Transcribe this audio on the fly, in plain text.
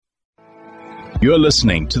You're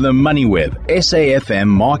listening to the MoneyWeb SAFM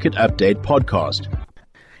Market Update Podcast.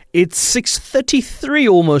 It's 6:33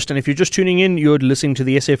 almost, and if you're just tuning in, you're listening to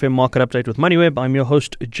the SAFM Market Update with MoneyWeb. I'm your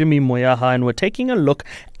host, Jimmy Moyaha, and we're taking a look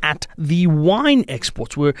at the wine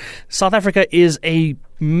exports, where South Africa is a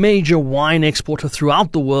major wine exporter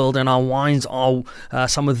throughout the world, and our wines are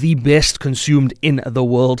some of the best consumed in the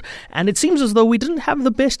world. And it seems as though we didn't have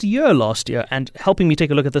the best year last year. And helping me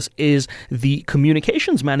take a look at this is the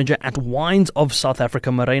communications manager at Wines of South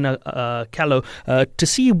Africa, Marina Callow, to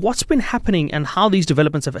see what's been happening and how these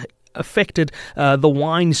developments have affected the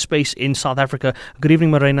wine space in South Africa. Good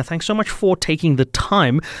evening, Marina. Thanks so much for taking the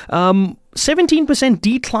time. 17%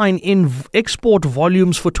 decline in export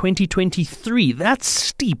volumes for 2023. That's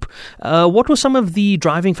steep. What were some of the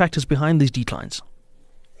driving factors behind these declines?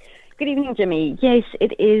 Good evening, Jimmy. Yes,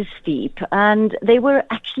 it is steep. And there were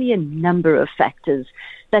actually a number of factors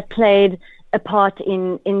that played a part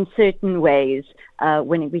in certain ways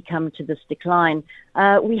when we come to this decline.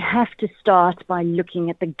 We have to start by looking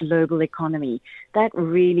at the global economy. That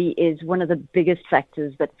really is one of the biggest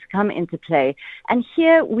factors that's come into play. And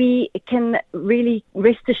here we can really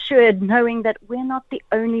rest assured knowing that we're not the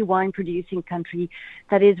only wine-producing country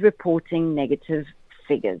that is reporting negative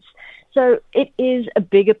figures. So it is a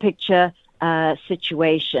bigger picture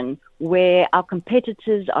situation where our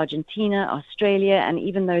competitors, Argentina, Australia, and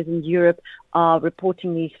even those in Europe, are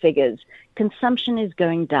reporting these figures. Consumption is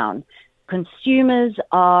going down. Consumers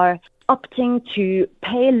are opting to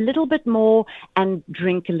pay a little bit more and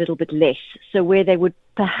drink a little bit less. So where they would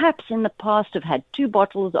perhaps in the past have had 2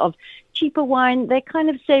 bottles of cheaper wine, they're kind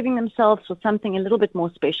of saving themselves for something a little bit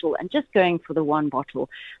more special and just going for the 1 bottle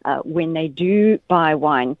when they do buy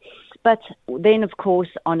wine. But then, of course,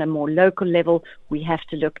 on a more local level, we have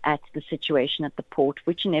to look at the situation at the port,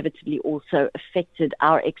 which inevitably also affected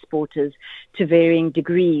our exporters to varying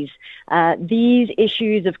degrees. These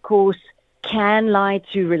issues, of course, can lie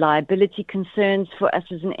to reliability concerns for us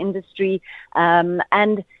as an industry. And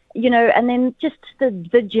then just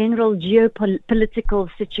the general geopolitical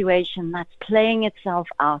situation that's playing itself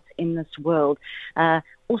out in this world,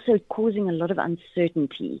 also causing a lot of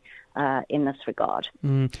uncertainty in this regard.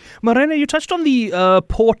 Marina, you touched on the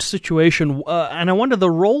port situation, and I wonder the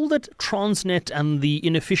role that Transnet and the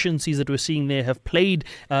inefficiencies that we're seeing there have played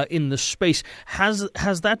in the space. Has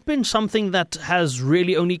that been something that has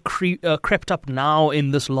really only crept up now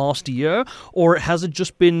in this last year, or has it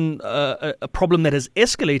just been a problem that has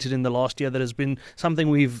escalated in the last year that has been something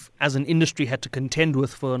we've, as an industry, had to contend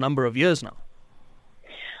with for a number of years now?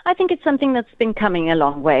 I think it's something that's been coming a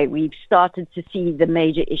long way. We've started to see the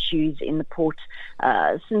major issues in the port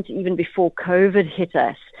since even before COVID hit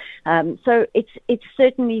us. So it's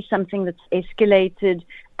certainly something that's escalated,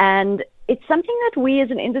 and it's something that we as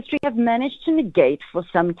an industry have managed to negate for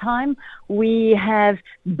some time. We have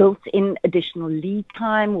built in additional lead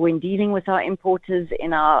time when dealing with our importers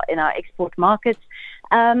in our export markets,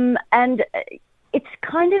 and it's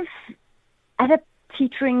kind of at a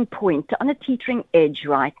teetering point, on a teetering edge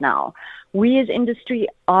right now. We as industry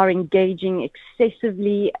are engaging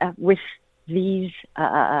excessively with these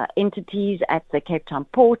entities at the Cape Town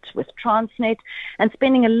port, with Transnet, and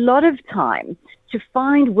spending a lot of time to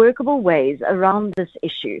find workable ways around this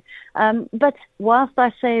issue. But whilst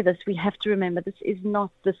I say this, we have to remember this is not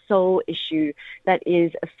the sole issue that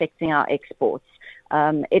is affecting our exports.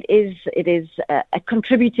 It is a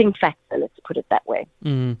contributing factor, let's put it that way.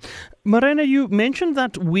 Marina, you mentioned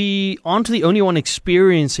that we aren't the only one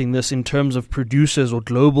experiencing this in terms of producers or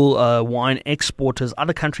global wine exporters.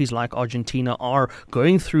 Other countries like Argentina are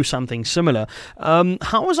going through something similar.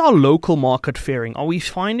 How is our local market faring? Are we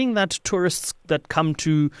finding that tourists that come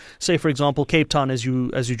to, say, for example, Cape Town, as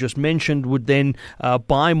you just mentioned, would then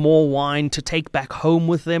buy more wine to take back home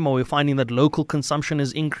with them? Are we finding that local consumption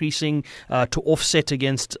is increasing to offset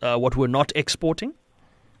against what we're not exporting?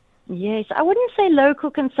 Yes, I wouldn't say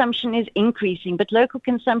local consumption is increasing, but local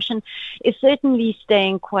consumption is certainly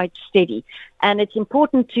staying quite steady. And it's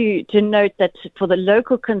important to note that for the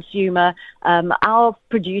local consumer, our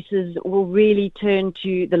producers will really turn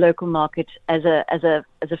to the local market as a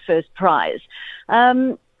first prize.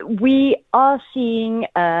 We are seeing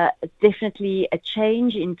definitely a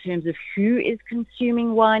change in terms of who is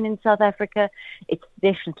consuming wine in South Africa. It's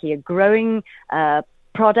definitely a growing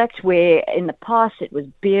product where in the past it was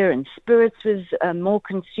beer and spirits was more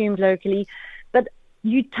consumed locally. But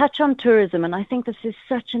you touch on tourism, and I think this is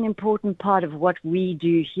such an important part of what we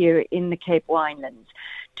do here in the Cape Winelands.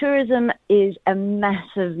 Tourism is a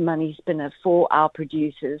massive money spinner for our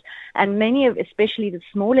producers, and many of, especially the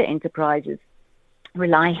smaller enterprises,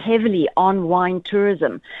 rely heavily on wine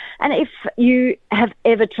tourism. And if you have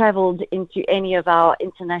ever traveled into any of our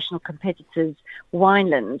international competitors'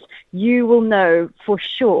 winelands, you will know for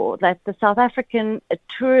sure that the South African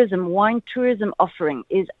wine tourism offering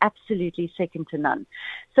is absolutely second to none.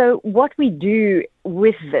 So what we do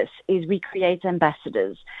with this is we create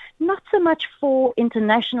ambassadors, not so much for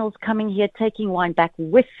internationals coming here taking wine back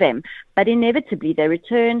with them, but inevitably they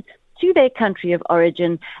return to their country of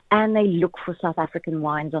origin and they look for South African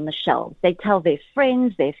wines on the shelves. They tell their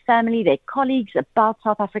friends, their family, their colleagues about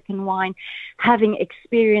South African wine, having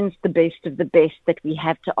experienced the best of the best that we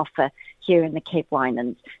have to offer here in the Cape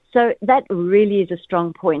Winelands. So that really is a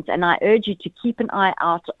strong point, and I urge you to keep an eye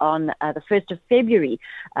out on the 1st of February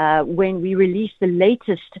when we release the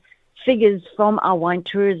latest figures from our wine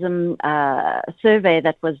tourism survey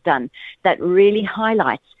that was done that really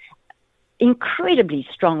highlights incredibly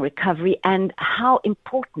strong recovery and how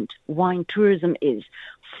important wine tourism is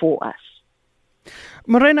for us.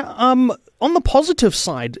 Morena, on the positive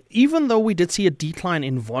side, even though we did see a decline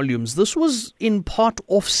in volumes, this was in part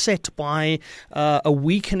offset by a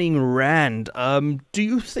weakening rand. Do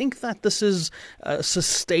you think that this is a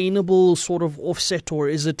sustainable sort of offset, or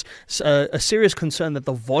is it a serious concern that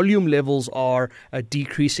the volume levels are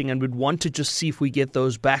decreasing and we'd want to just see if we get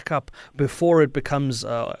those back up before it becomes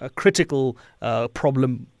a critical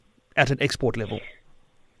problem at an export level?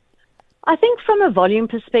 I think from a volume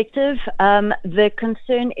perspective, the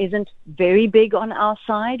concern isn't very big on our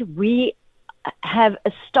side. We have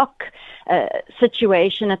a stock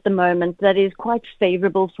situation at the moment that is quite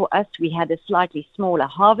favorable for us. We had a slightly smaller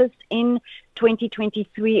harvest in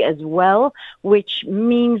 2023 as well, which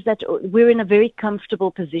means that we're in a very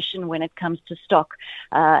comfortable position when it comes to stock.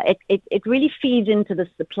 It really feeds into the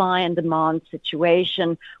supply and demand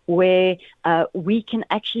situation where we can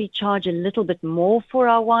actually charge a little bit more for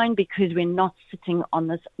our wine because we're not sitting on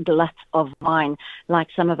this glut of wine like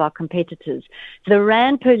some of our competitors. The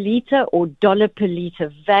rand per litre or dollar per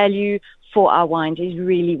litre value for our wines is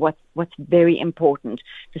really what's very important.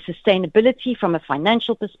 The sustainability from a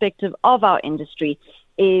financial perspective of our industry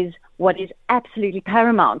is what is absolutely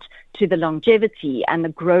paramount to the longevity and the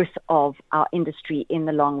growth of our industry in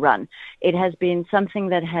the long run. It has been something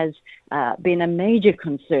that has been a major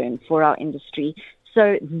concern for our industry.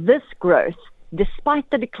 So this growth, despite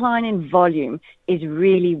the decline in volume, is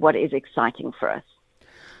really what is exciting for us.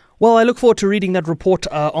 Well, I look forward to reading that report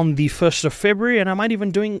on the 1st of February, and I might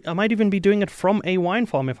even be doing it from a wine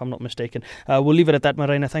farm, if I'm not mistaken. We'll leave it at that,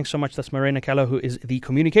 Morena. Thanks so much. That's Morena Callow, who is the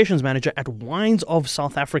communications manager at Wines of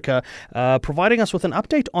South Africa, providing us with an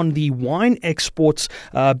update on the wine exports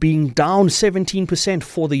being down 17%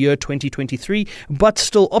 for the year 2023, but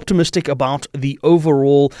still optimistic about the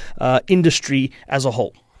overall industry as a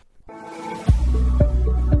whole.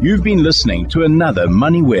 You've been listening to another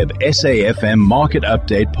MoneyWeb SAFM Market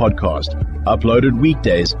Update podcast, uploaded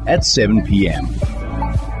weekdays at 7 p.m.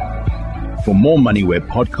 For more MoneyWeb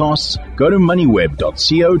podcasts, go to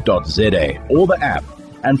moneyweb.co.za or the app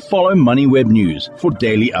and follow MoneyWeb News for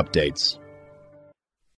daily updates.